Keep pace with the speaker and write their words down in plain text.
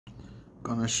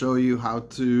Gonna show you how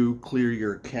to clear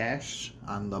your cache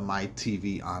on the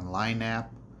mytvonline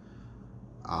app.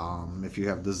 If you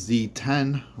have the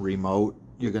Z10 remote,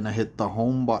 you're gonna hit the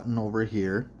home button over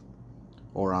here,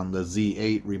 or on the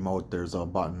Z8 remote there's a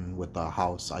button with a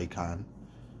house icon.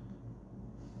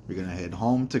 You're gonna hit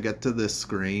home to get to this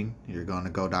screen. You're gonna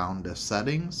go down to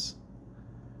settings,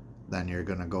 then you're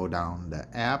gonna go down to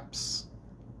apps,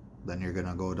 then you're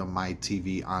gonna go to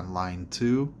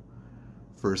mytvonline2.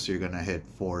 First you're going to hit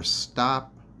force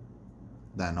stop,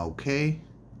 then OK.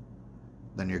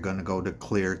 Then you're going to go to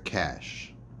clear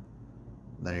cache.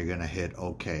 Then you're going to hit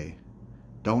OK.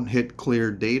 Don't hit clear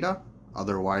data,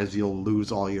 otherwise you'll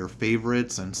lose all your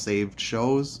favorites and saved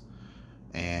shows.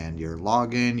 And your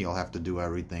login, you'll have to do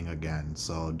everything again.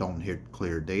 So don't hit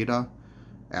clear data.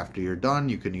 After you're done,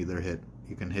 you can either hit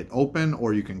open,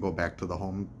 or you can go back to the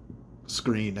home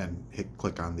screen and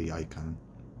click on the icon.